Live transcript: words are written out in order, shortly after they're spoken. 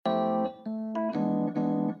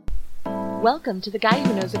Welcome to the Guy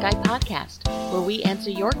Who Knows a Guy podcast, where we answer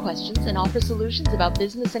your questions and offer solutions about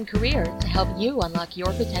business and career to help you unlock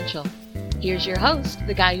your potential. Here's your host,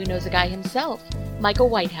 the guy who knows a guy himself, Michael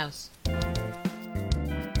Whitehouse.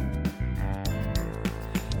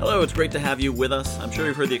 Hello, it's great to have you with us. I'm sure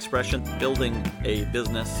you've heard the expression, building a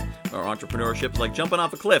business or entrepreneurship is like jumping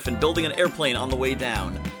off a cliff and building an airplane on the way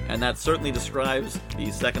down. And that certainly describes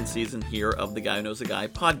the second season here of the Guy Who Knows a Guy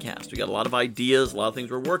podcast. We got a lot of ideas, a lot of things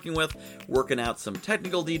we're working with, working out some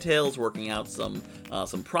technical details, working out some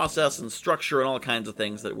process and structure and all kinds of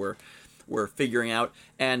things that we're figuring out.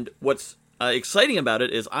 And what's exciting about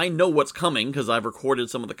it is I know what's coming because I've recorded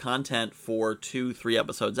some of the content for 2-3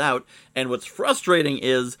 episodes out. And what's frustrating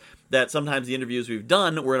is that sometimes the interviews we've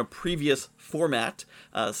done were in a previous format.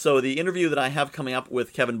 So the interview that I have coming up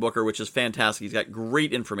with Kevin Booker, which is fantastic, he's got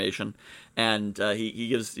great information, and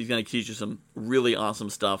he's going to teach you some really awesome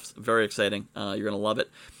stuff. It's very exciting. You're going to love it.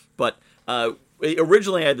 But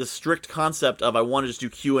originally I had this strict concept of I wanted to just do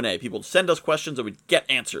Q&A. People would send us questions and we'd get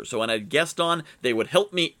answers. So when I had guests on, they would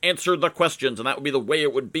help me answer the questions, and that would be the way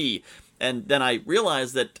it would be. And then I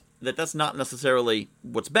realized that that's not necessarily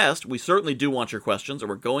what's best. We certainly do want your questions, and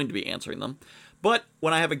we're going to be answering them. But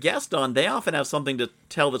when I have a guest on, they often have something to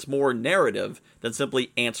tell that's more narrative than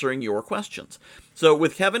simply answering your questions. So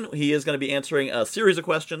with Kevin, he is going to be answering a series of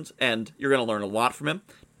questions, and you're going to learn a lot from him.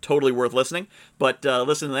 Totally worth listening. But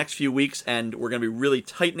listen in the next few weeks, and we're going to be really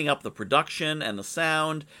tightening up the production and the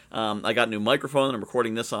sound. I got a new microphone that I'm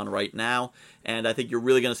recording this on right now, and I think you're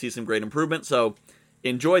really going to see some great improvement. So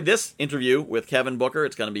enjoy this interview with Kevin Booker.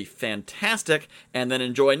 It's going to be fantastic. And then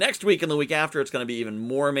enjoy next week and the week after. It's going to be even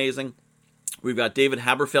more amazing. We've got David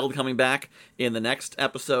Haberfeld coming back in the next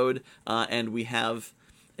episode. And we have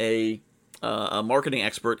a marketing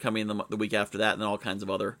expert coming in the week after that, and then all kinds of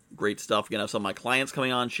other great stuff. We're going to have some of my clients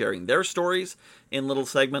coming on, sharing their stories in little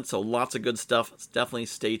segments. So lots of good stuff. Definitely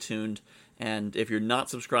stay tuned. And if you're not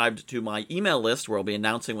subscribed to my email list, where I'll be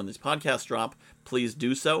announcing when these podcasts drop, please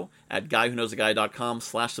do so at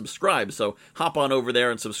guywhoknowsaguy.com/subscribe. So hop on over there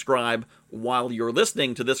and subscribe while you're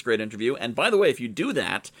listening to this great interview. And by the way, if you do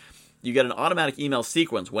that, you get an automatic email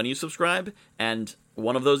sequence when you subscribe, and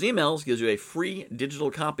one of those emails gives you a free digital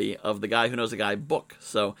copy of the Guy Who Knows a Guy book.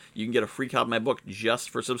 So you can get a free copy of my book just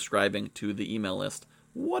for subscribing to the email list.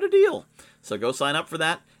 What a deal. So go sign up for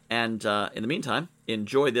that. And in the meantime,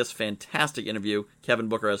 enjoy this fantastic interview. Kevin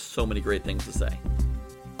Booker has so many great things to say.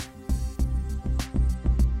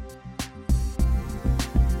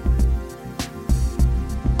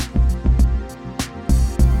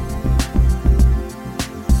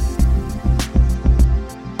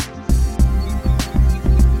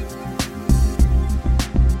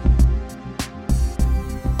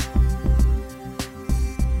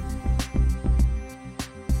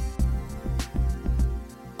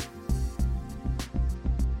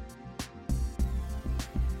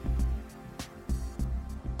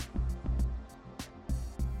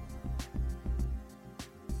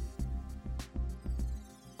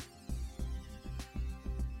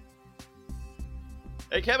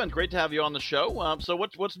 Hey, Kevin, great to have you on the show. So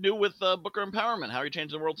what's new with Booker Empowerment? How are you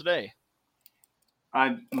changing the world today?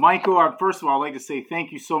 Michael, first of all, I'd like to say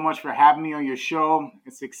thank you so much for having me on your show.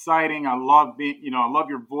 It's exciting. I love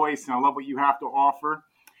your voice, and I love what you have to offer.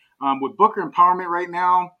 With Booker Empowerment right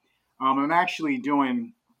now, I'm actually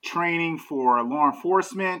doing training for law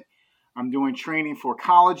enforcement. I'm doing training for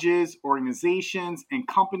colleges, organizations, and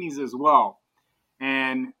companies as well.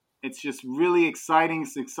 And it's just really exciting.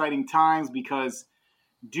 It's exciting times because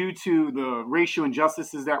due to the racial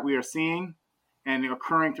injustices that we are seeing and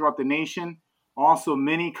occurring throughout the nation, also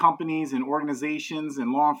many companies and organizations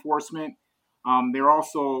and law enforcement, they're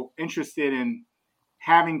also interested in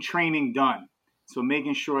having training done. So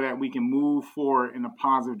making sure that we can move forward in a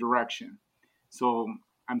positive direction. So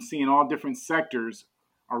I'm seeing all different sectors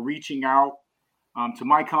are reaching out to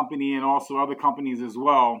my company and also other companies as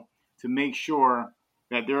well to make sure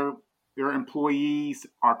that their employees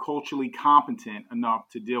are culturally competent enough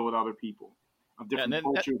to deal with other people of different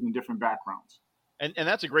cultures and different backgrounds. And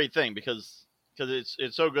that's a great thing because it's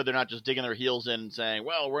so good. They're not just digging their heels in and saying,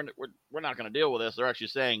 well, we're not going to deal with this. They're actually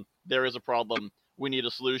saying there is a problem. We need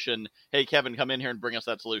a solution. Hey, Kevin, come in here and bring us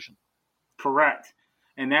that solution. Correct.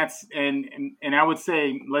 And that's and I would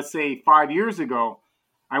say, let's say 5 years ago,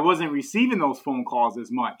 I wasn't receiving those phone calls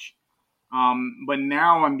as much. But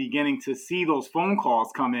now I'm beginning to see those phone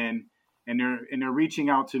calls come in. And they're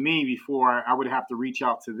reaching out to me before I would have to reach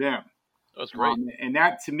out to them. That's great. And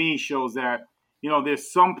that to me shows that,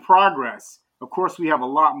 there's some progress. Of course, we have a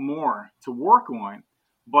lot more to work on,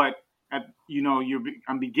 but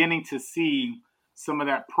I'm beginning to see some of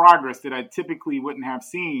that progress that I typically wouldn't have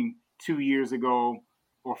seen 2 years ago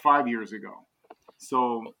or 5 years ago.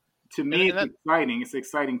 So to me, it's exciting. It's an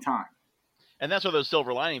exciting time. And that's where those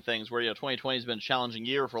silver lining things where, 2020 has been a challenging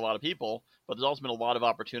year for a lot of people, but there's also been a lot of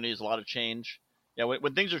opportunities, a lot of change.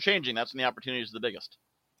 When things are changing, that's when the opportunities are the biggest.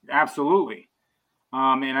 Absolutely.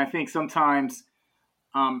 And I think sometimes,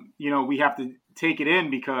 we have to take it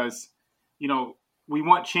in because, we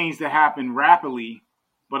want change to happen rapidly,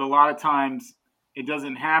 but a lot of times it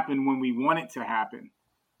doesn't happen when we want it to happen.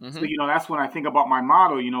 Mm-hmm. So, that's when I think about my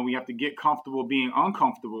motto, we have to get comfortable being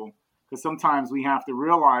uncomfortable, because sometimes we have to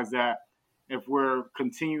realize that if we're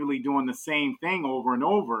continually doing the same thing over and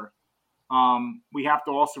over, we have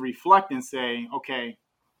to also reflect and say, okay,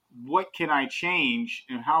 what can I change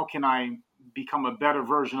and how can I become a better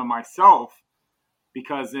version of myself?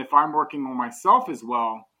 Because if I'm working on myself as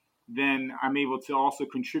well, then I'm able to also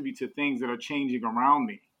contribute to things that are changing around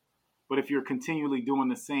me. But if you're continually doing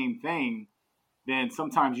the same thing, then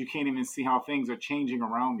sometimes you can't even see how things are changing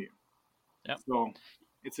around you. Yep. So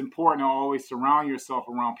it's important to always surround yourself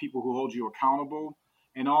around people who hold you accountable,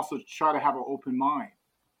 and also try to have an open mind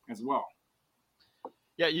as well.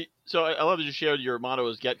 Yeah, so I love that you shared your motto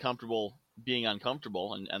is get comfortable being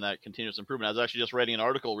uncomfortable, and that continuous improvement. I was actually just writing an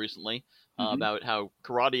article recently about how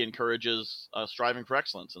karate encourages striving for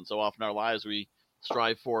excellence, and so often in our lives we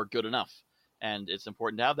strive for good enough, and it's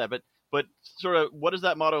important to have that. But sort of, what does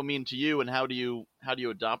that motto mean to you, and how do you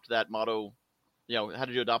adopt that motto? How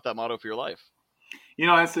did you adopt that motto for your life?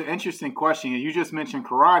 That's an interesting question. You just mentioned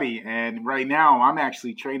karate, and right now I'm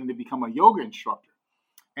actually training to become a yoga instructor.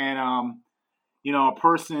 And, a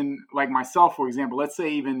person like myself, for example, let's say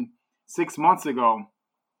even 6 months ago,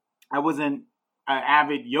 I wasn't an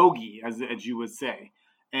avid yogi, as you would say.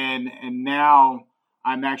 And now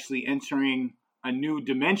I'm actually entering a new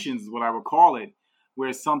dimension, is what I would call it, where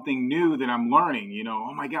it's something new that I'm learning.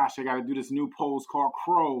 Oh my gosh, I got to do this new pose called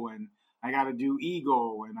crow, and I got to do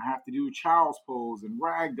ego, and I have to do child's pose and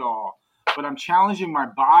ragdoll. But I'm challenging my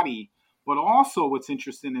body. But also what's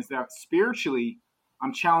interesting is that spiritually,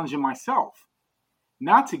 I'm challenging myself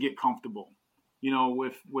not to get comfortable,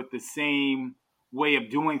 with the same way of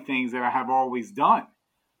doing things that I have always done.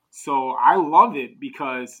 So I love it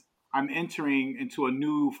because I'm entering into a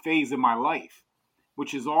new phase of my life,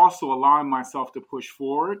 which is also allowing myself to push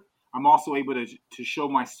forward. I'm also able to show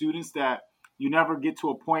my students that you never get to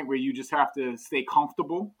a point where you just have to stay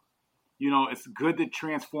comfortable. It's good to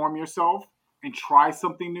transform yourself and try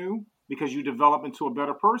something new, because you develop into a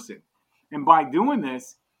better person. And by doing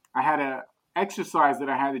this, I had an exercise that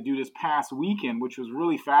I had to do this past weekend, which was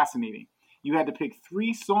really fascinating. You had to pick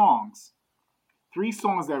 3 songs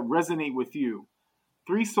that resonate with you,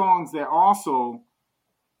 3 songs that also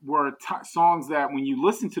were songs that when you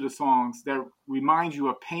listen to the songs that remind you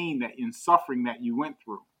of pain and suffering that you went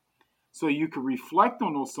through. So you could reflect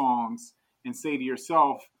on those songs and say to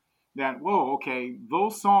yourself that, whoa, okay,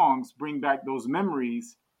 those songs bring back those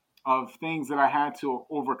memories of things that I had to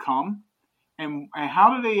overcome. And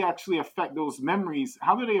how do they actually affect those memories?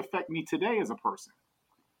 How do they affect me today as a person?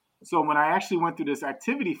 So when I actually went through this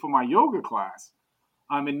activity for my yoga class,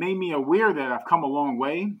 it made me aware that I've come a long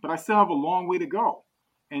way, but I still have a long way to go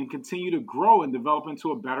and continue to grow and develop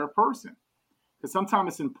into a better person. Because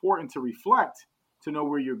sometimes it's important to reflect, to know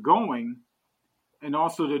where you're going, and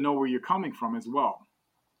also to know where you're coming from as well.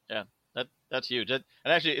 Yeah, that's huge. And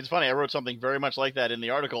actually, it's funny, I wrote something very much like that in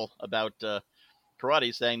the article about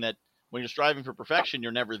karate, saying that when you're striving for perfection,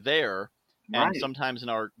 you're never there. And right. Sometimes in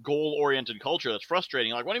our goal-oriented culture, that's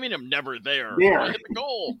frustrating. Like, what do you mean I'm never there? I hit the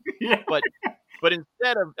goal. Yeah. But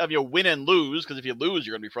instead of win and lose, because if you lose,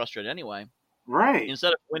 you're going to be frustrated anyway. Right.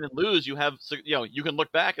 Instead of win and lose, you can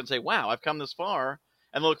look back and say, wow, I've come this far,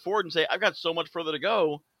 and look forward and say, I've got so much further to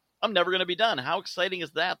go. I'm never going to be done. How exciting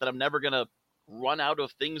is that I'm never going to run out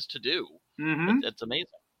of things to do? Mm-hmm. It's amazing.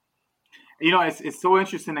 It's so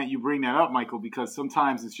interesting that you bring that up, Michael, because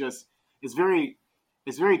sometimes it's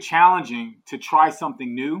very challenging to try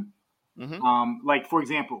something new. Mm-hmm. Like, for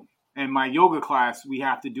example, in my yoga class, we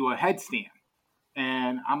have to do a headstand.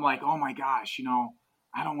 And I'm like, oh my gosh,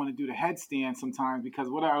 I don't want to do the headstand sometimes because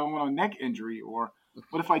I don't want a neck injury, or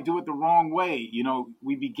what if I do it the wrong way?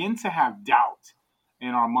 We begin to have doubt in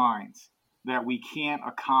our minds that we can't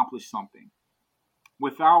accomplish something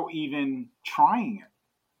without even trying it.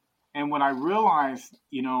 And when I realized,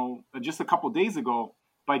 just a couple of days ago,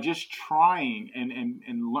 by just trying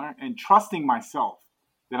and learn and trusting myself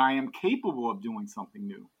that I am capable of doing something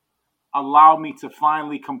new, allowed me to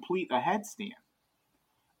finally complete a headstand.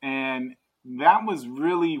 And that was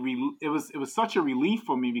really, it was such a relief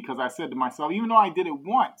for me, because I said to myself, even though I did it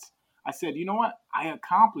once, I said, you know what? I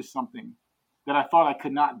accomplished something that I thought I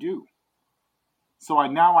could not do. So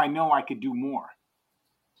now I know I could do more.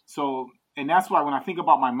 So, and that's why when I think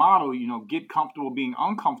about my motto, get comfortable being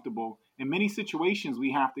uncomfortable, in many situations,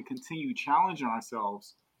 we have to continue challenging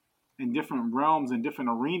ourselves in different realms and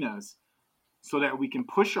different arenas so that we can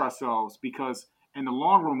push ourselves, because in the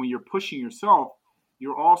long run, when you're pushing yourself,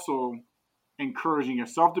 you're also encouraging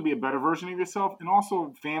yourself to be a better version of yourself, and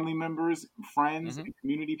also family members, friends, and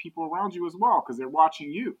community people around you as well, because they're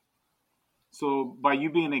watching you. So by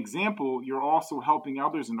you being an example, you're also helping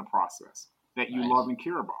others in the process that you love and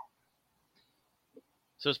care about.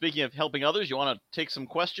 So speaking of helping others, you want to take some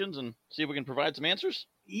questions and see if we can provide some answers?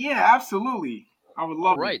 Yeah, absolutely. I would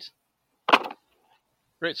love it.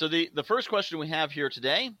 Great. So the first question we have here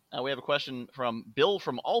today, we have a question from Bill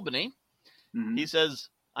from Albany. Mm-hmm. He says,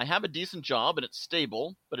 I have a decent job and it's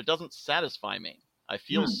stable, but it doesn't satisfy me. I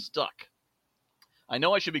feel stuck. I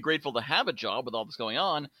know I should be grateful to have a job with all this going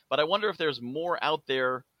on, but I wonder if there's more out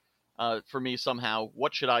there for me somehow.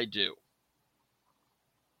 What should I do?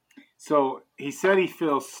 So he said he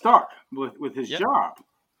feels stuck with his job.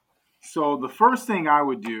 So the first thing I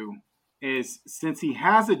would do is, since he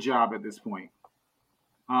has a job at this point,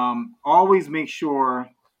 always make sure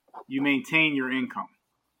you maintain your income.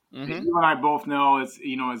 Mm-hmm. You and I both know it's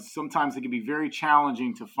sometimes it can be very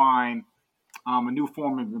challenging to find a new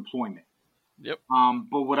form of employment. Yep.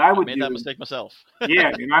 But what I would do, made that mistake myself.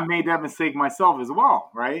 Yeah, and I made that mistake myself as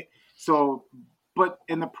well, right? So, but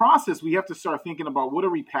in the process, we have to start thinking about, what are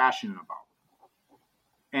we passionate about?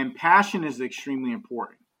 And passion is extremely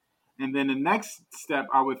important. And then the next step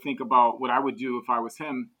I would think about, what I would do if I was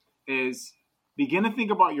him, is begin to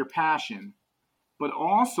think about your passion. But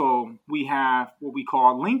also, we have what we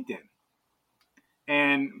call LinkedIn.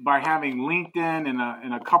 And by having LinkedIn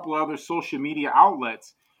and a couple other social media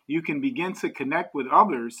outlets, you can begin to connect with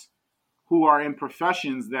others who are in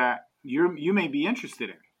professions that you may be interested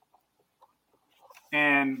in.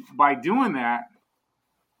 And by doing that,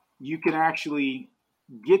 you can actually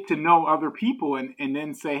get to know other people and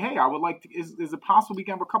then say, hey, I would like to, is it possible we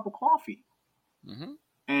can have a cup of coffee? Mm-hmm.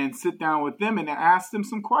 And sit down with them and ask them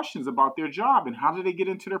some questions about their job and how did they get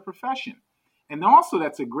into their profession. And also,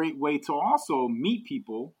 that's a great way to also meet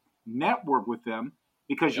people, network with them,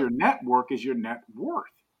 because your network is your net worth.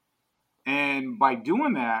 And by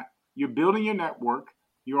doing that, you're building your network.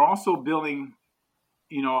 You're also building,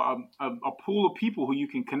 a pool of people who you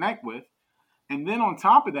can connect with. And then on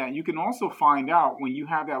top of that, you can also find out when you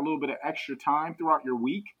have that little bit of extra time throughout your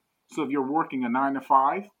week. So if you're working a 9 to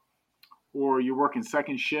 5 or you're working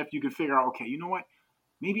second shift, you can figure out, okay, you know what?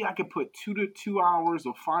 Maybe I could put 2 hours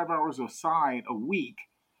or 5 hours aside a week,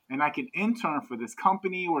 and I can intern for this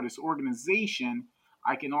company or this organization.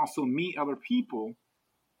 I can also meet other people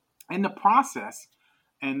in the process,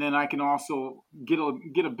 and then I can also get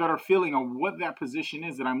a better feeling on what that position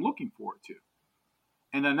is that I'm looking forward to.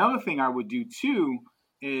 And another thing I would do too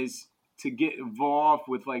is to get involved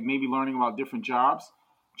with, like, maybe learning about different jobs.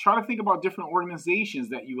 Try to think about different organizations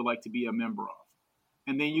that you would like to be a member of.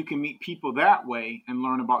 And then you can meet people that way and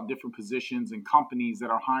learn about different positions and companies that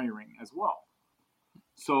are hiring as well.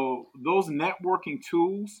 So those networking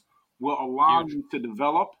tools will allow you to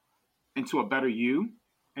develop into a better you,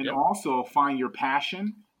 and also find your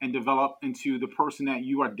passion and develop into the person that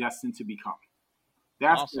you are destined to become.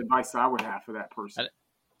 That's the advice I would have for that person.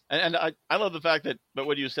 And I love the fact that, but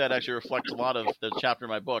what you said actually reflects a lot of the chapter in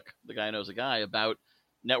my book, The Guy Who Knows a Guy, about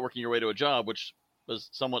networking your way to a job, which was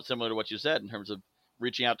somewhat similar to what you said in terms of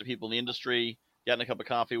reaching out to people in the industry, getting a cup of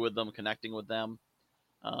coffee with them, connecting with them.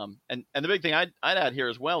 And the big thing I'd add here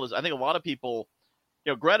as well is, I think a lot of people,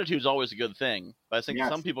 gratitude is always a good thing, but I think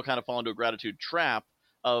some people kind of fall into a gratitude trap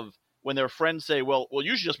of when their friends say, well,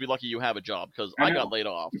 you should just be lucky you have a job because I got laid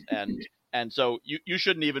off. And so you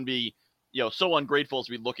shouldn't even be, so ungrateful as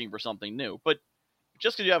to be looking for something new. But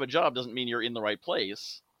just because you have a job doesn't mean you're in the right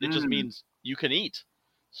place. It just means you can eat.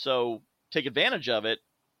 So take advantage of it,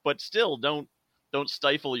 but still don't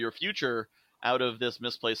stifle your future out of this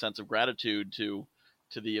misplaced sense of gratitude to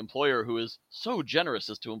the employer who is so generous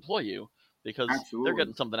as to employ you, because they're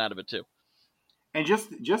getting something out of it too. And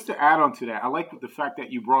just to add on to that, I like the fact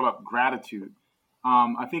that you brought up gratitude.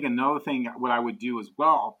 I think another thing what I would do as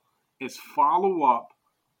well is follow up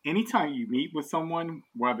anytime you meet with someone,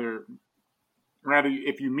 whether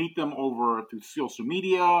if you meet them over through social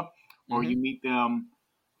media or you meet them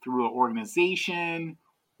through an organization,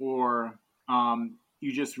 or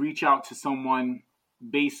you just reach out to someone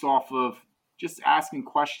based off of just asking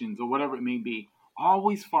questions or whatever it may be,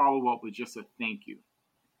 always follow up with just a thank you.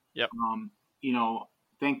 Yep.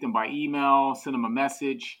 Thank them by email, send them a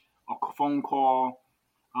message, a phone call,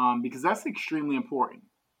 because that's extremely important.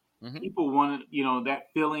 Mm-hmm. People want,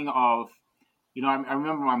 that feeling of I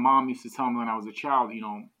remember my mom used to tell me when I was a child,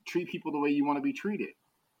 treat people the way you want to be treated.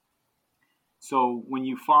 So when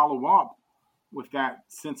you follow up with that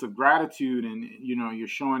sense of gratitude and, you're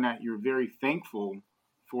showing that you're very thankful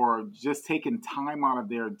for just taking time out of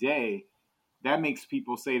their day, that makes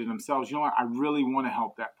people say to themselves, you know what, I really want to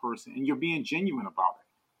help that person. And you're being genuine about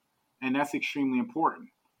it. And that's extremely important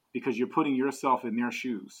because you're putting yourself in their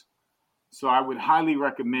shoes. So I would highly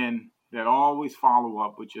recommend that always follow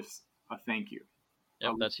up with just a thank you.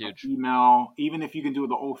 Yep, that's huge. Email, even if you can do it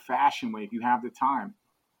the old-fashioned way, if you have the time,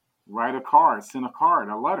 write a card, send a card,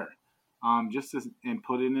 a letter, and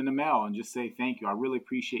put it in the mail and just say thank you. I really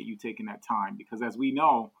appreciate you taking that time because, as we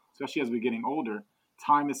know, especially as we're getting older,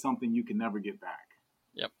 time is something you can never get back.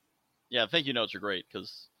 Yep. Yeah, thank you notes are great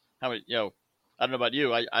because how many? I don't know about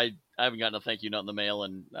you. I haven't gotten a thank you note in the mail,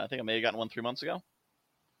 and I think I may have gotten one 3 months ago.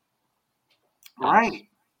 Right.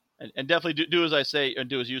 And definitely do as I say and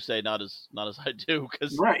do as you say, not as I do,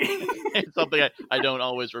 because right. it's something I don't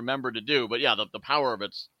always remember to do. But yeah, the power of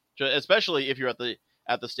it's, especially if you're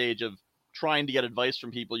at the stage of trying to get advice from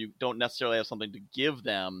people you don't necessarily have something to give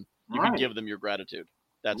them. You can give them your gratitude.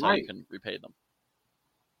 That's how you can repay them.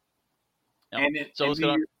 Yep.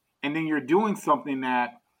 And then you're doing something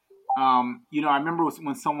that, I remember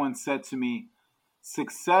when someone said to me,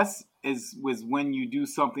 success was when you do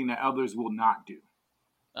something that others will not do.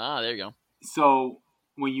 Ah, there you go. So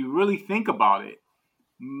when you really think about it,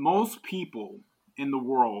 most people in the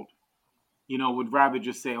world, would rather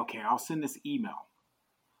just say, okay, I'll send this email.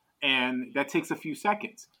 And that takes a few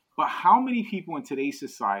seconds. But how many people in today's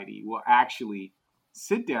society will actually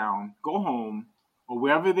sit down, go home, or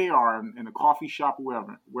wherever they are, in a coffee shop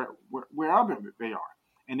or wherever they are,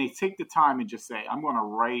 and they take the time and just say, I'm going to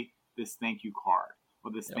write this thank you card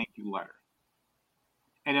or this thank you letter.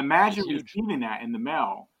 And imagine receiving that in the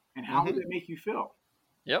mail, and how would it make you feel?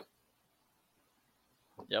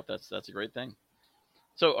 Yep, that's a great thing.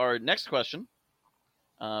 So our next question,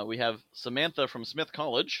 we have Samantha from Smith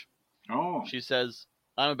College. Oh. She says,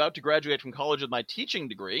 I'm about to graduate from college with my teaching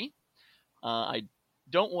degree. I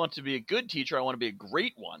don't want to be a good teacher. I want to be a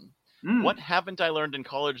great one. What haven't I learned in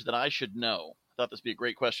college that I should know? I thought this would be a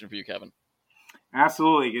great question for you, Kevin.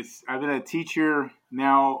 Absolutely. I've been a teacher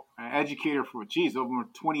now, an educator for, over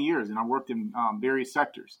 20 years, and I worked in various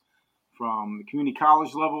sectors, from the community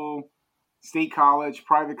college level, state college,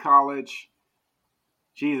 private college.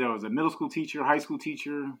 I was a middle school teacher, high school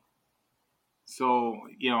teacher. So,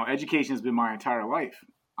 education has been my entire life.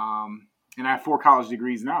 And I have 4 college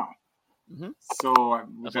degrees now. So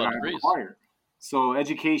that's that I acquired. So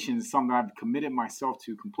education is something I've committed myself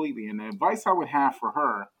to completely. And the advice I would have for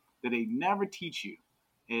her that they never teach you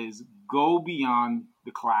is go beyond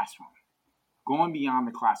the classroom. Going beyond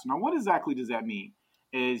the classroom. Now, what exactly does that mean?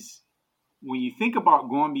 Is when you think about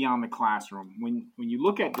going beyond the classroom, when you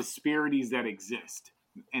look at disparities that exist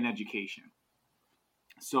in education.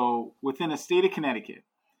 So within the state of Connecticut,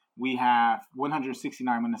 we have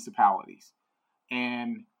 169 municipalities,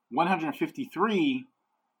 and 153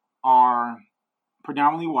 are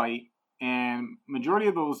predominantly white, and majority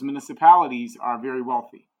of those municipalities are very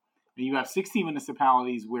wealthy. And you have 16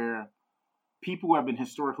 municipalities where people who have been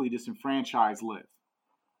historically disenfranchised live.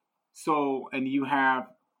 So, and you have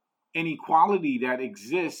inequality that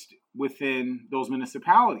exists within those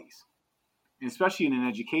municipalities, especially in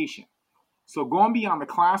education. So going beyond the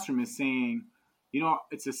classroom is saying,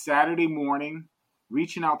 it's a Saturday morning,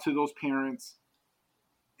 reaching out to those parents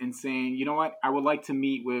and saying, you know what, I would like to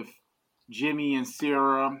meet with Jimmy and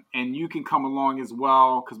Sarah, and you can come along as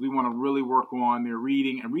well because we want to really work on their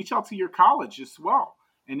reading, and reach out to your college as well.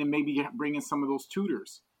 And then maybe bring in some of those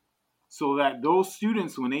tutors so that those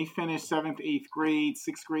students, when they finish 7th, 8th grade,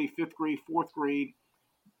 6th grade, 5th grade, 4th grade,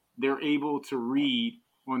 they're able to read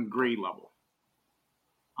on grade level.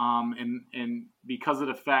 And because of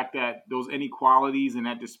the fact that those inequalities and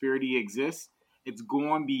that disparity exists, it's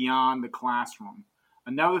going beyond the classroom.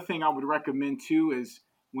 Another thing I would recommend too is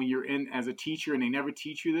when you're in as a teacher and they never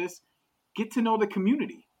teach you this, get to know the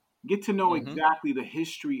community. Get to know exactly the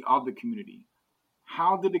history of the community.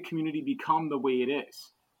 How did the community become the way it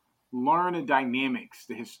is? Learn the dynamics,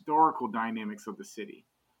 the historical dynamics of the city.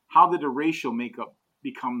 How did the racial makeup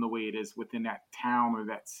become the way it is within that town or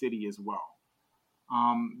that city as well?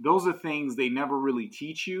 Those are things they never really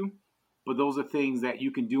teach you, but those are things that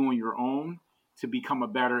you can do on your own to become a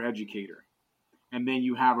better educator. And then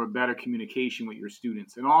you have a better communication with your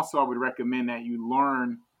students. And also I would recommend that you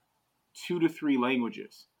learn 2 to 3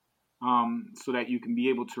 languages so that you can be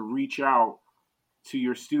able to reach out to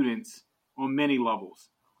your students on many levels.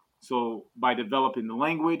 So by developing the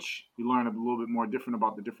language, you learn a little bit more different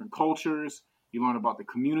about the different cultures. You learn about the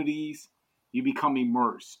communities. You become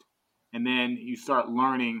immersed, and then you start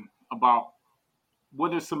learning about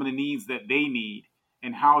what are some of the needs that they need,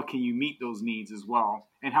 and how can you meet those needs as well,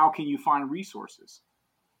 and how can you find resources.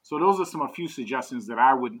 So those are a few suggestions that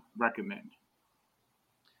I would recommend.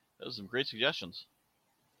 Those are some great suggestions.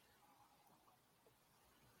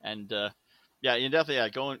 And yeah, you definitely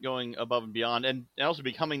going above and beyond, and also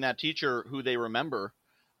becoming that teacher who they remember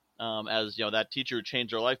as that teacher who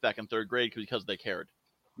changed their life back in third grade because they cared.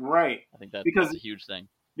 Right. I think that's a huge thing.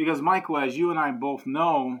 Because Michael, as you and I both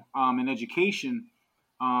know, in education,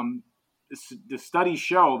 the studies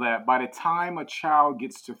show that by the time a child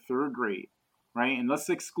gets to third grade, right, and let's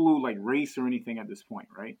exclude like race or anything at this point,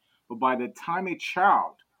 right, but by the time a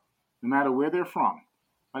child, no matter where they're from,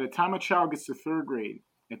 by the time a child gets to third grade,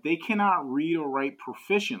 if they cannot read or write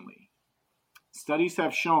proficiently, studies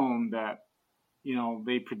have shown that,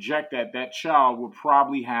 they project that that child will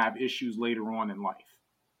probably have issues later on in life.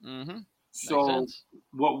 Mm-hmm. So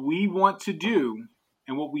what we want to do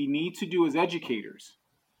and what we need to do as educators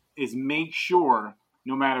is make sure,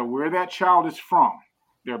 no matter where that child is from,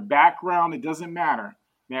 their background, it doesn't matter,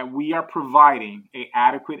 that we are providing an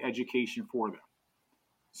adequate education for them.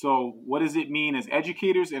 So what does it mean as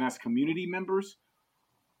educators and as community members?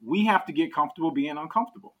 We have to get comfortable being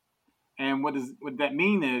uncomfortable. And what that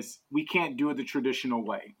mean is we can't do it the traditional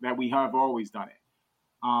way that we have always done it.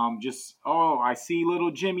 I see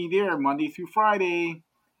little Jimmy there Monday through Friday.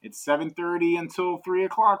 It's 7:30 until 3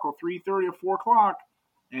 o'clock or 3:30 or 4 o'clock,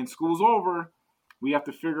 and school's over. We have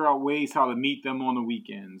to figure out ways how to meet them on the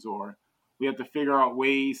weekends, or we have to figure out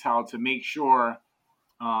ways how to make sure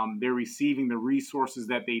they're receiving the resources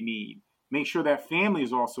that they need. Make sure that family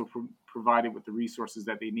is also provided with the resources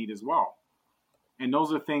that they need as well. And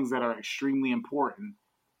those are things that are extremely important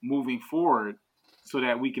moving forward so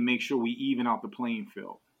that we can make sure we even out the playing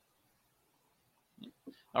field.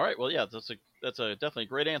 All right. Well, yeah, that's a definitely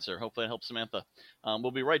great answer. Hopefully it helps Samantha.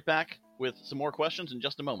 We'll be right back with some more questions in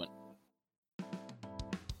just a moment.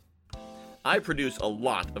 I produce a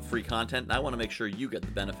lot of free content, and I want to make sure you get the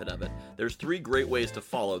benefit of it. There's 3 great ways to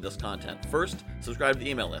follow this content. First, subscribe to the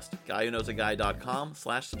email list,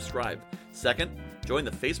 guywhoknowsaguy.com/subscribe. Second, join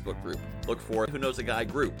the Facebook group. Look for Who Knows a Guy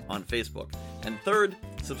group on Facebook. And third,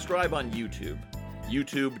 subscribe on YouTube.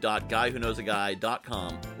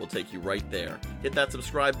 youtube.guywhoknowsaguy.com will take you right there. Hit that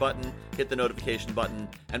subscribe button, hit the notification button,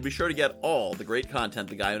 and be sure to get all the great content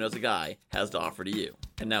The Guy Who Knows a Guy has to offer to you.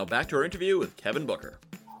 And now back to our interview with Kevin Booker.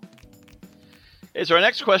 Okay, so our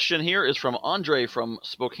next question here is from Andre from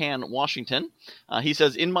Spokane, Washington. He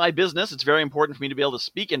says, in my business, it's very important for me to be able to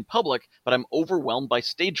speak in public, but I'm overwhelmed by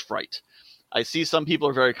stage fright. I see some people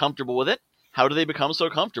are very comfortable with it. How do they become so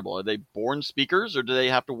comfortable? Are they born speakers, or do they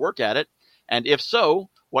have to work at it? And if so,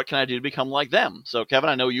 what can I do to become like them? So, Kevin,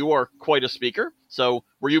 I know you are quite a speaker. So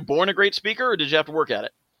were you born a great speaker, or did you have to work at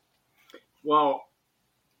it? Well,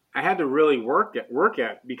 I had to really work at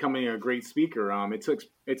becoming a great speaker.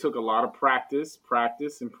 It took a lot of practice.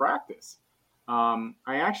 I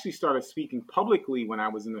actually started speaking publicly when I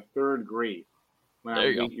was in the 3rd grade, when I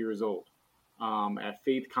was 8 years old, at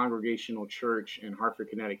Faith Congregational Church in Hartford,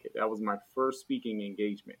 Connecticut. That was my first speaking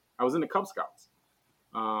engagement. I was in the Cub Scouts,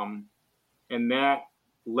 and that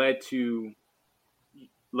led to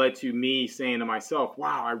me saying to myself,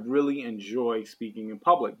 wow, I really enjoy speaking in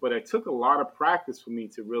public. But it took a lot of practice for me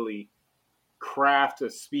to really craft a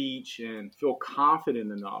speech and feel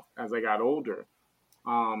confident enough as I got older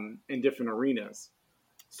in different arenas.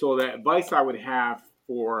 So the advice I would have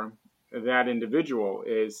for that individual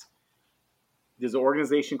is there's an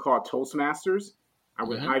organization called Toastmasters. I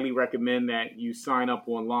would highly recommend that you sign up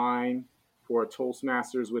online for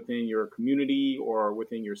Toastmasters within your community or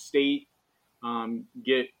within your state.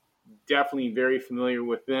 Get definitely very familiar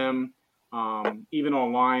with them. Even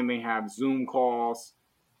online, they have Zoom calls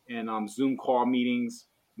and Zoom call meetings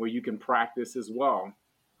where you can practice as well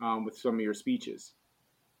with some of your speeches.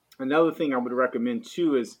 Another thing I would recommend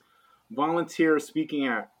too is volunteer speaking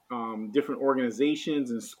at different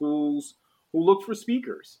organizations and schools who look for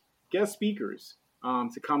speakers, guest speakers,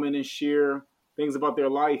 to come in and share things about their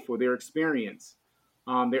life or their experience,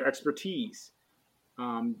 their expertise.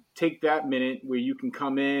 Take that minute where you can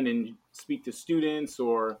come in and speak to students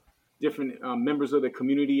or different members of the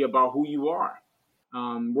community about who you are.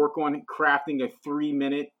 Work on crafting a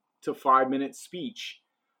 3-minute to 5-minute speech,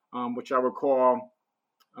 which I would call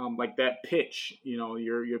like that pitch,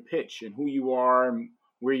 your pitch and who you are and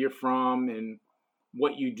where you're from and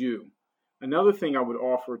what you do. Another thing I would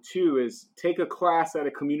offer too is take a class at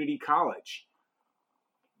a community college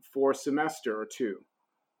for a semester or two,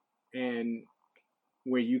 and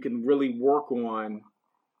where you can really work on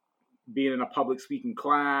being in a public speaking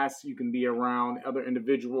class. You can be around other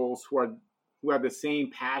individuals who have the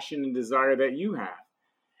same passion and desire that you have.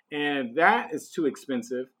 And if that is too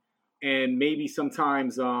expensive, and maybe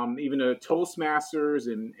sometimes even a Toastmasters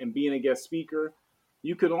and being a guest speaker,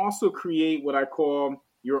 you can also create what I call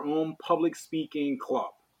your own public speaking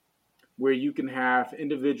club, where you can have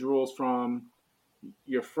individuals from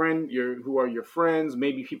who are your friends,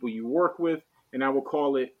 maybe people you work with, and I will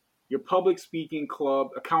call it your public speaking club,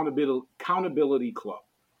 accountability club.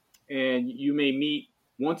 And you may meet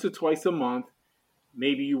once or twice a month.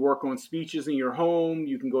 Maybe you work on speeches in your home.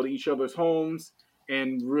 You can go to each other's homes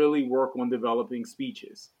and really work on developing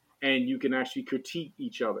speeches. And you can actually critique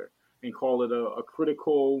each other and call it a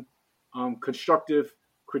critical, constructive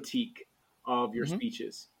critique of your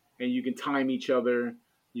speeches. And you can time each other.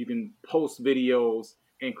 You can post videos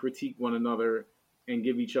and critique one another and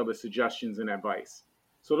give each other suggestions and advice.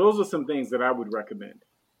 So those are some things that I would recommend.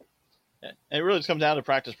 And it really just comes down to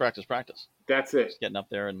practice. That's it. Just getting up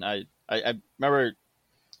there. And I remember,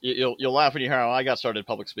 you'll laugh when you hear how I got started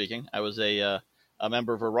public speaking. I was a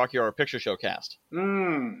member of a Rocky Horror Picture Show cast.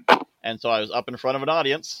 And so I was up in front of an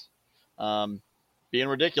audience, being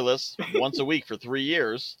ridiculous once a week for 3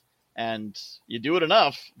 years. And you do it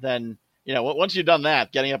enough, then, once you've done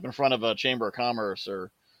that, getting up in front of a Chamber of Commerce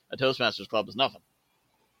or a Toastmasters club is nothing.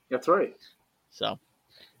 That's right. So,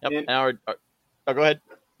 yep. Go ahead.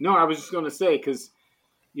 No, I was just going to say, because,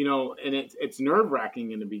 and it's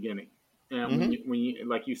nerve-wracking in the beginning. And when you,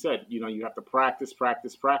 like you said, you have to practice.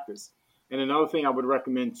 And another thing I would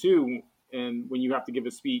recommend too, and when you have to give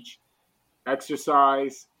a speech,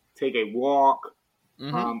 exercise, take a walk,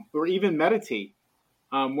 or even meditate.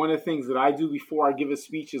 One of the things that I do before I give a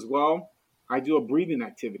speech as well, I do a breathing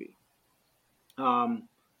activity.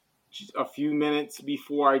 Just a few minutes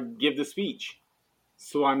before I give the speech.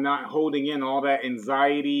 So I'm not holding in all that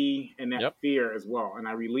anxiety and that fear as well. And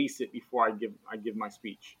I release it before I give my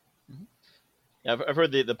speech. Yeah, I've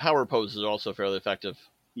heard the power poses are also fairly effective.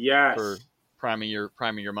 Yes. For priming your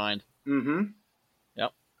mind.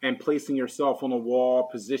 Yep. And placing yourself on a wall,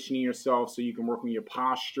 positioning yourself so you can work on your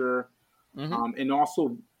posture. And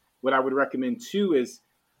also what I would recommend too is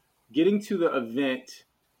getting to the event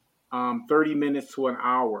 30 minutes to an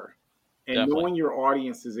hour. And knowing your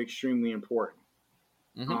audience is extremely important.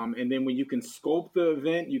 And then when you can scope the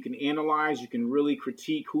event, you can analyze, you can really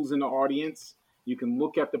critique who's in the audience. You can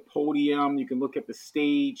look at the podium, you can look at the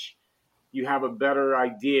stage. You have a better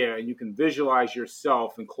idea, and you can visualize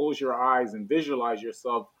yourself and close your eyes and visualize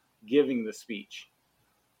yourself giving the speech.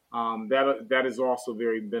 That is also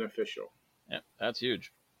very beneficial. Yeah, that's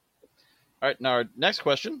huge. All right, now our next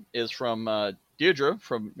question is from Deirdre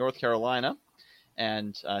from North Carolina.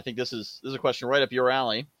 And I think this is a question right up your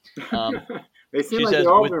alley. They seem like they're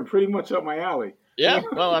all been pretty much up my alley. Yeah,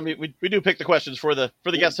 well, I mean, we do pick the questions for the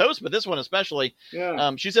guest host, but this one especially.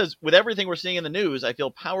 Yeah. She says, with everything we're seeing in the news, I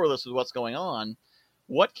feel powerless with what's going on.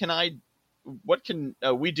 What can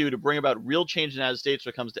we do to bring about real change in the United States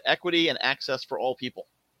when it comes to equity and access for all people?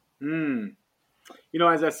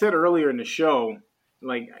 As I said earlier in the show,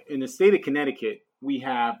 like in the state of Connecticut, we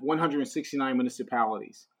have 169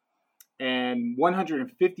 municipalities. And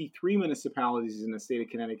 153 municipalities in the state of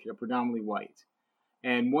Connecticut are predominantly white.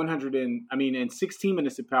 And 16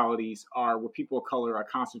 municipalities are where people of color are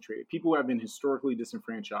concentrated, people who have been historically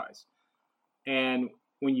disenfranchised. And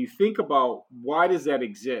when you think about why does that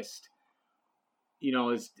exist,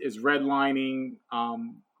 is redlining.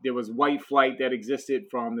 There was white flight that existed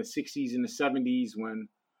from the 60s and the 70s when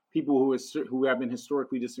people who have been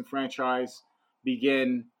historically disenfranchised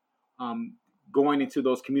begin going into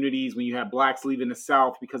those communities. When you have blacks leaving the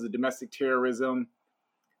South because of domestic terrorism,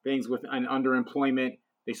 things with an underemployment,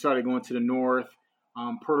 they started going to the North.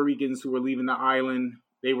 Puerto Ricans who were leaving the island,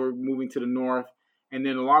 they were moving to the North. And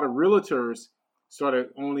then a lot of realtors started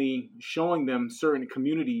only showing them certain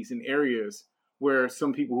communities and areas where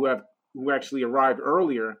some people who actually arrived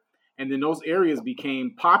earlier. And then those areas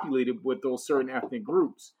became populated with those certain ethnic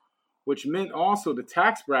groups, which meant also the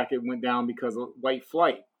tax bracket went down because of white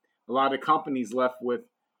flight. A lot of companies left with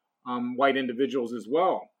white individuals as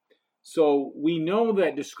well. So we know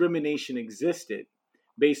that discrimination existed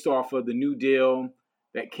based off of the New Deal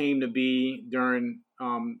that came to be during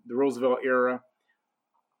the Roosevelt era.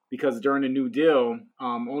 Because during the New Deal,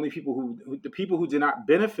 only the people who did not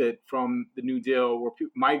benefit from the New Deal were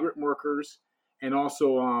migrant workers and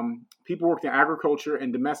also people worked in agriculture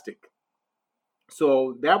and domestic.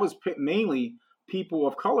 So that was mainly people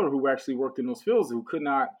of color who actually worked in those fields who could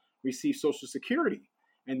not receive Social Security.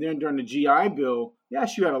 And then during the GI Bill,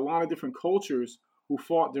 yes, you had a lot of different cultures who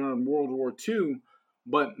fought during World War II,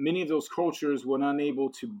 but many of those cultures were unable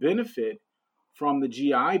to benefit from the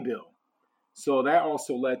GI Bill. So that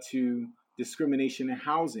also led to discrimination in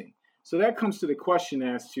housing. So that comes to the question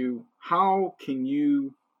as to how can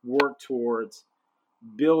you work towards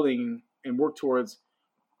building and work towards,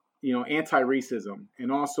 anti-racism,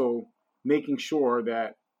 and also making sure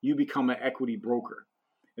that you become an equity broker,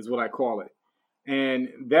 is what I call it. And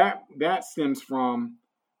that stems from,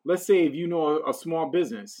 let's say if you know a small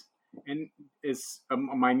business and it's a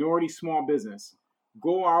minority small business,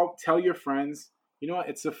 go out, tell your friends,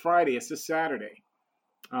 it's a Friday, it's a Saturday.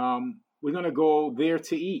 We're going to go there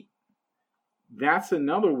to eat. That's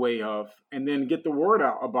another way of, and then get the word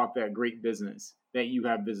out about that great business that you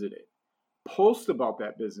have visited. Post about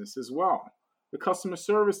that business as well. The customer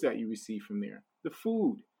service that you receive from there, the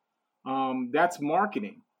food. That's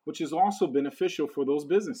marketing, which is also beneficial for those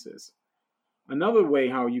businesses. Another way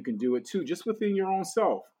how you can do it too, just within your own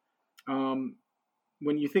self. When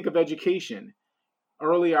you think of education,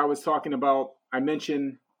 earlier I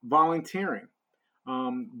mentioned volunteering.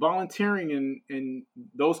 Volunteering in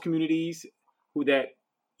those communities that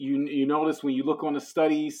you notice when you look on the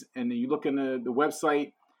studies and you look in the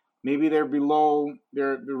website, maybe they're below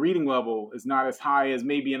the reading level is not as high as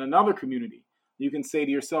maybe in another community. You can say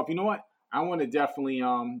to yourself, you know what? I want to definitely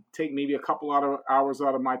take maybe a couple hours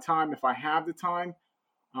out of my time. If I have the time,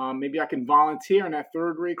 maybe I can volunteer in that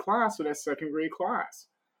third grade class or that second grade class,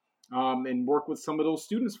 and work with some of those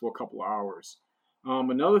students for a couple of hours.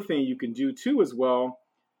 Another thing you can do too as well,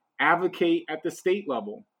 advocate at the state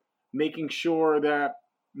level, making sure that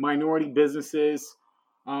minority businesses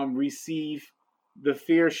receive the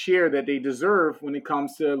fair share that they deserve when it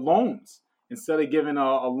comes to loans. Instead of giving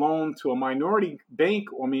a loan to a minority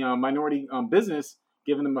bank or a minority business,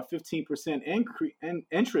 giving them a 15%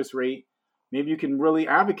 interest rate, maybe you can really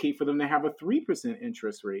advocate for them to have a 3%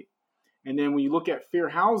 interest rate. And then when you look at fair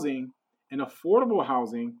housing and affordable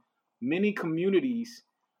housing, many communities,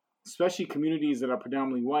 especially communities that are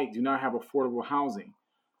predominantly white, do not have affordable housing.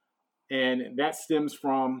 And that stems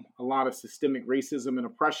from a lot of systemic racism and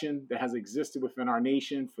oppression that has existed within our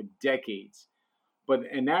nation for decades.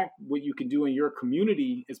 What you can do in your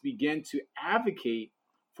community is begin to advocate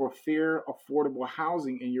for fair, affordable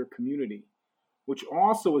housing in your community, which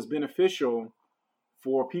also is beneficial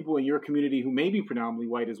for people in your community who may be predominantly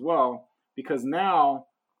white as well, because now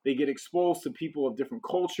they get exposed to people of different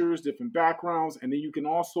cultures, different backgrounds, and then you can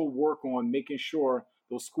also work on making sure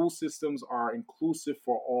those school systems are inclusive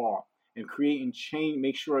for all and create and change,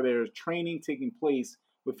 make sure there's training taking place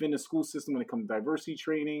within the school system when it comes to diversity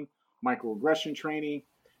training, microaggression training,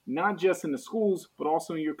 not just in the schools, but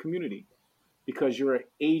also in your community, because you're an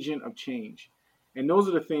agent of change. And those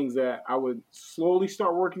are the things that I would slowly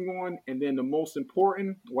start working on. And then the most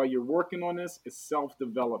important while you're working on this is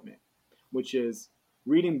self-development, which is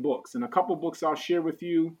reading books. And a couple books I'll share with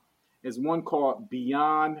you is one called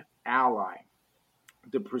Beyond Ally,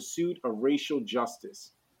 The Pursuit of Racial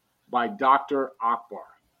Justice by Dr. Akbar.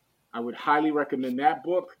 I would highly recommend that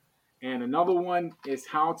book. And another one is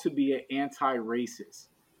How to Be an Anti-Racist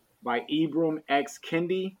by Ibram X.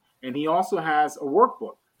 Kendi. And he also has a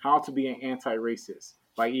workbook, How to Be an Anti-Racist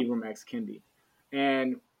by Ibram X. Kendi.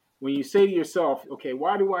 And when you say to yourself, okay,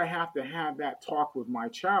 why do I have to have that talk with my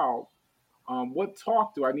child? What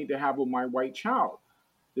talk do I need to have with my white child?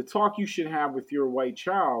 The talk you should have with your white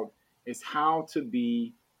child is how to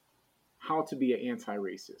be an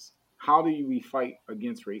anti-racist. How do we fight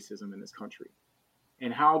against racism in this country?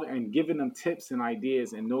 And giving them tips and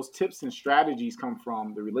ideas. And those tips and strategies come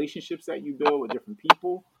from the relationships that you build with different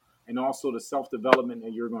people, and also the self-development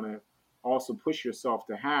that you're going to also push yourself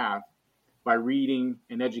to have by reading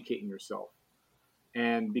and educating yourself.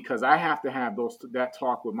 And because I have to have that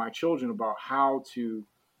talk with my children about how to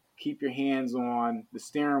keep your hands on the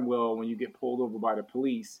steering wheel when you get pulled over by the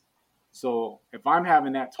police. So if I'm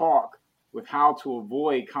having that talk with how to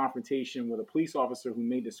avoid confrontation with a police officer who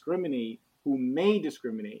may discriminate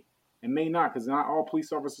and may not, because not all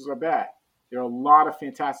police officers are bad. There are a lot of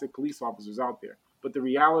fantastic police officers out there. But the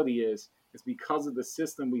reality is because of the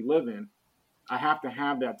system we live in, I have to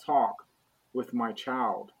have that talk with my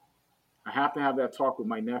child. I have to have that talk with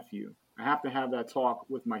my nephew. I have to have that talk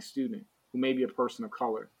with my student, who may be a person of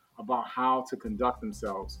color, about how to conduct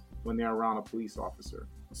themselves when they're around a police officer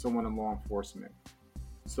or someone in law enforcement.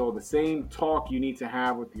 So the same talk you need to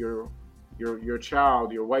have with your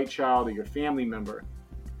child, your white child, or your family member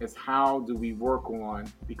is how do we work on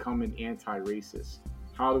becoming anti-racist?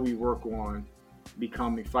 How do we work on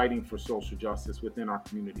fighting for social justice within our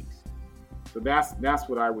communities? So that's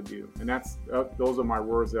what I would do, and those are my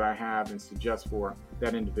words that I have and suggest for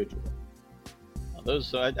that individual.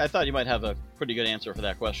 I thought you might have a pretty good answer for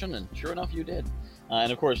that question, and sure enough, you did.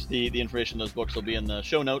 And of course, the information in those books will be in the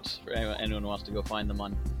show notes for anyone who wants to go find them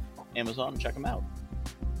on Amazon and check them out.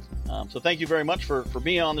 So thank you very much for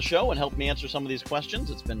being on the show and helping me answer some of these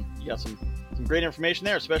questions. You got some great information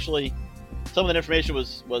there, especially some of the information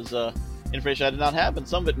was information I did not have, and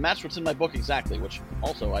some of it matched what's in my book exactly, which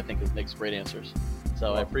also I think makes great answers.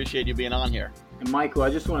 So I appreciate you being on here. And Michael,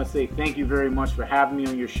 I just want to say thank you very much for having me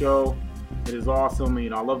on your show. It is awesome.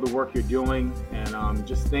 I love the work you're doing, and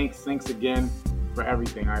just thanks again for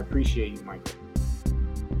everything. I appreciate you, Michael.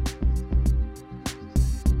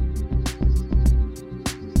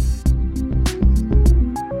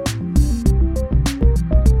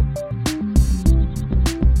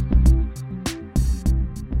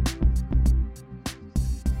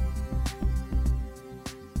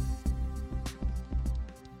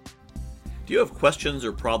 Do you have questions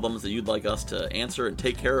or problems that you'd like us to answer and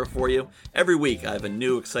take care of for you? Every week I have a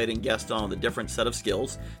new exciting guest on with a different set of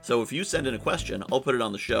skills, so if you send in a question, I'll put it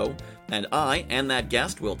on the show, and I and that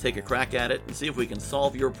guest will take a crack at it and see if we can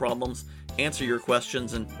solve your problems, answer your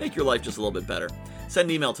questions, and make your life just a little bit better. Send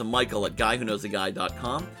an email to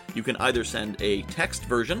michael@guywhoknowsaguy.com. You can either send a text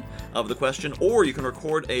version of the question, or you can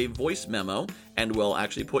record a voice memo, and we'll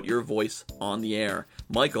actually put your voice on the air.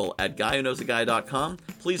 Michael@guywhoknowsaguy.com.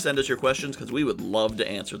 Please send us your questions, because we would love to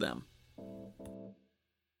answer them.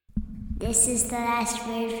 This is the last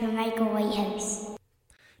word from Michael Whitehouse.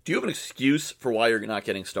 Do you have an excuse for why you're not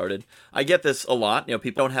getting started? I get this a lot.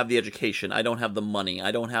 People don't have the education. I don't have the money. I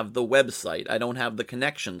don't have the website. I don't have the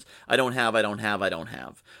connections. I don't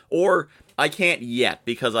have. Or I can't yet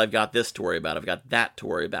because I've got this to worry about. I've got that to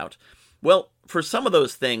worry about. Well, for some of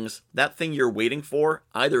those things, that thing you're waiting for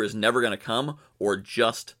either is never going to come or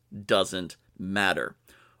just doesn't matter.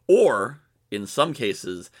 Or, in some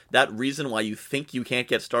cases, that reason why you think you can't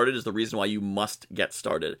get started is the reason why you must get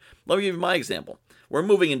started. Let me give you my example. We're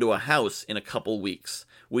moving into a house in a couple weeks.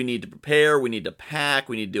 We need to prepare, we need to pack,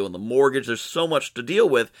 we need to deal with the mortgage. There's so much to deal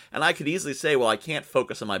with, and I could easily say, well, I can't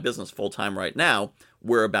focus on my business full-time right now.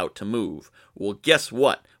 We're about to move. Well, guess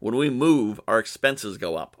what? When we move, our expenses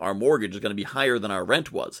go up. Our mortgage is going to be higher than our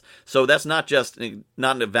rent was. So that's not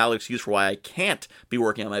a valid excuse for why I can't be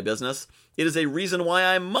working on my business. It is a reason why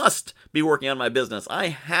I must be working on my business. I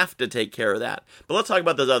have to take care of that. But let's talk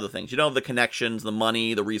about those other things. You don't have the connections, the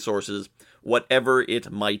money, the resources, whatever it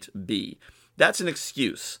might be. That's an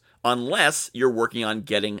excuse, unless you're working on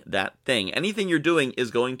getting that thing. Anything you're doing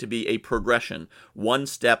is going to be a progression, one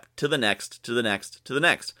step to the next, to the next, to the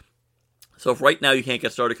next. So if right now you can't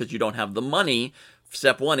get started because you don't have the money,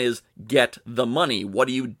 step one is get the money. What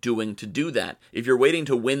are you doing to do that? If you're waiting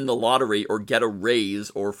to win the lottery or get a raise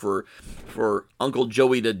or for Uncle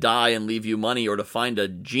Joey to die and leave you money or to find a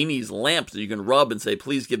genie's lamp that you can rub and say,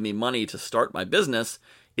 please give me money to start my business,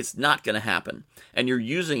 it's not going to happen. And you're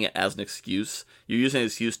using it as an excuse. You're using an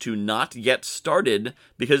excuse to not get started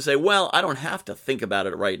because you say, well, I don't have to think about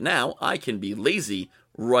it right now. I can be lazy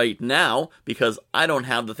right now because I don't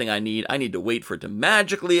have the thing I need. I need to wait for it to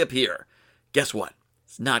magically appear. Guess what?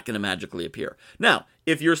 It's not going to magically appear. Now,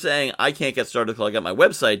 if you're saying, I can't get started until I got my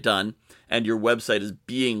website done, and your website is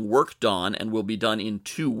being worked on and will be done in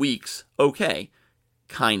 2 weeks, okay,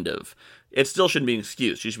 kind of. It still shouldn't be an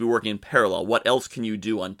excuse. You should be working in parallel. What else can you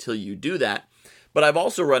do until you do that? But I've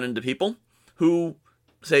also run into people who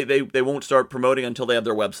say they won't start promoting until they have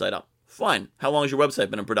their website up. Fine. How long has your website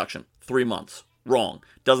been in production? 3 months. Wrong.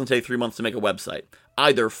 Doesn't take 3 months to make a website.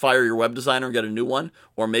 Either fire your web designer and get a new one,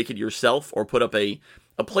 or make it yourself, or put up a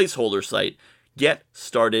placeholder site. Get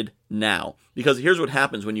started now. Because here's what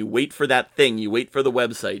happens when you wait for that thing, you wait for the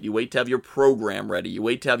website, you wait to have your program ready, you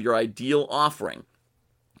wait to have your ideal offering.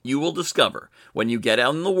 You will discover when you get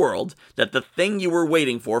out in the world that the thing you were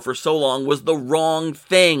waiting for so long was the wrong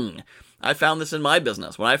thing. I found this in my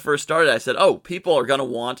business. When I first started, I said, people are going to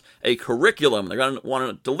want a curriculum. They're going to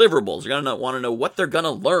want deliverables. They're going to want to know what they're going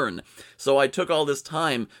to learn. So I took all this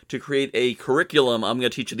time to create a curriculum. I'm going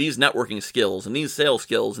to teach you these networking skills and these sales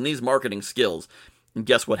skills and these marketing skills. And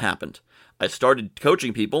guess what happened? I started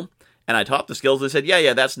coaching people and I taught the skills. They said,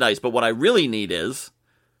 yeah, that's nice. But what I really need is,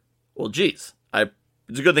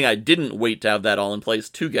 it's a good thing I didn't wait to have that all in place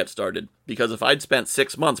to get started, because if I'd spent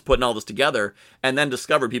 6 months putting all this together and then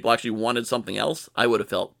discovered people actually wanted something else, I would have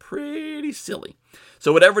felt pretty silly.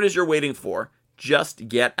 So whatever it is you're waiting for, just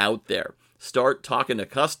get out there. Start talking to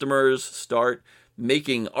customers, start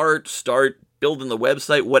making art, start building the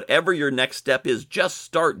website, whatever your next step is, just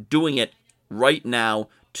start doing it right now,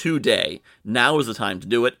 today. Now is the time to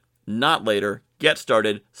do it, not later. Get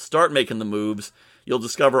started, start making the moves. You'll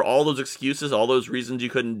discover all those excuses, all those reasons you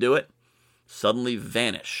couldn't do it, suddenly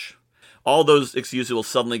vanish. all those excuses will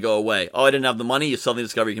suddenly go away. Oh, I didn't have the money. You suddenly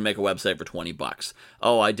discover you can make a website for $20.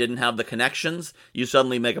 Oh, I didn't have the connections. You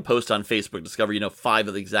suddenly make a post on Facebook, discover 5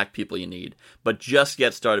 of the exact people you need. But just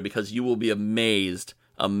get started, because you will be amazed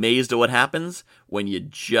at what happens when you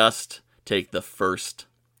just take the first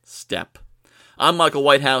step. I'm Michael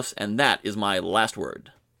Whitehouse, and that is my last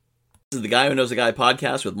word. This is the Guy Who Knows a Guy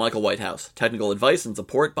podcast with Michael Whitehouse. Technical advice and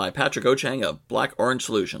support by Patrick Ochang of Black Orange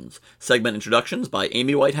Solutions. Segment introductions by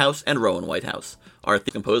Amy Whitehouse and Rowan Whitehouse. Our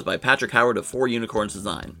theme composed by Patrick Howard of 4 Unicorns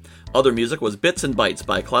Design. Other music was Bits and Bytes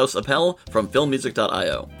by Klaus Appel from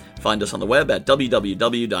filmmusic.io. Find us on the web at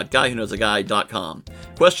www.guywhoknowsaguy.com.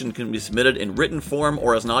 Question can be submitted in written form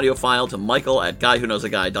or as an audio file to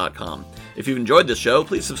michael@guywhoknowsaguy.com. If you've enjoyed this show,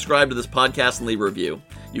 please subscribe to this podcast and leave a review.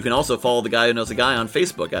 You can also follow The Guy Who Knows a Guy on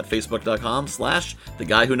Facebook at facebook.com/The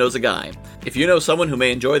Guy Who Knows a Guy. If you know someone who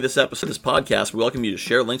may enjoy this episode of this podcast, we welcome you to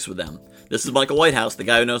share links with them. This is Michael Whitehouse, The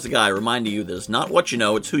Guy Who Knows a Guy, reminding you that it's not what you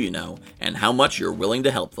know, it's who you know, and how much you're willing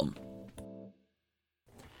to help them.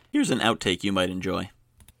 Here's an outtake you might enjoy.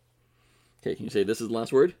 Okay, can you say this is the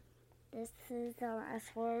last word? This is the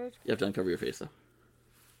last word. You have to uncover your face, though.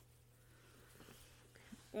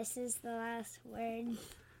 This is the last word.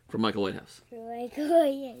 From Michael Whitehouse. For Michael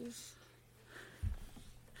Whitehouse.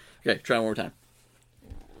 Okay, try one more time.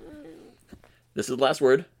 This is the last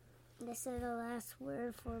word. This is the last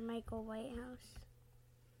word for Michael Whitehouse.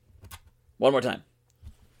 One more time.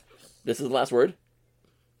 This is the last word.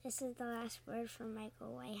 This is the last word for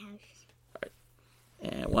Michael Whitehouse. All right.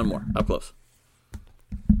 And one more, up close.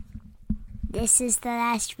 This is the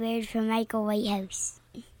last word for Michael Whitehouse.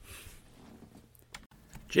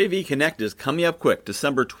 JV Connect is coming up quick,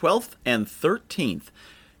 December 12th and 13th.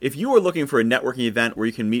 If you are looking for a networking event where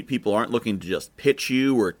you can meet people who aren't looking to just pitch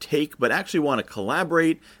you or take, but actually want to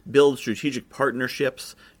collaborate, build strategic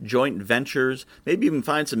partnerships, joint ventures, maybe even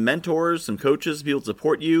find some mentors, some coaches, people to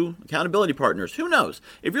support you, accountability partners, who knows?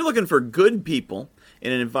 If you're looking for good people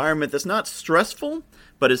in an environment that's not stressful,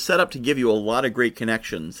 but is set up to give you a lot of great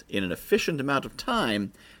connections in an efficient amount of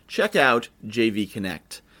time, check out JV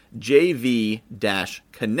Connect.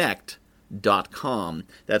 jv-connect.com.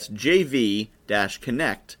 That's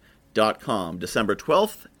jv-connect.com. December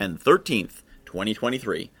 12th and 13th,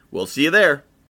 2023. We'll see you there.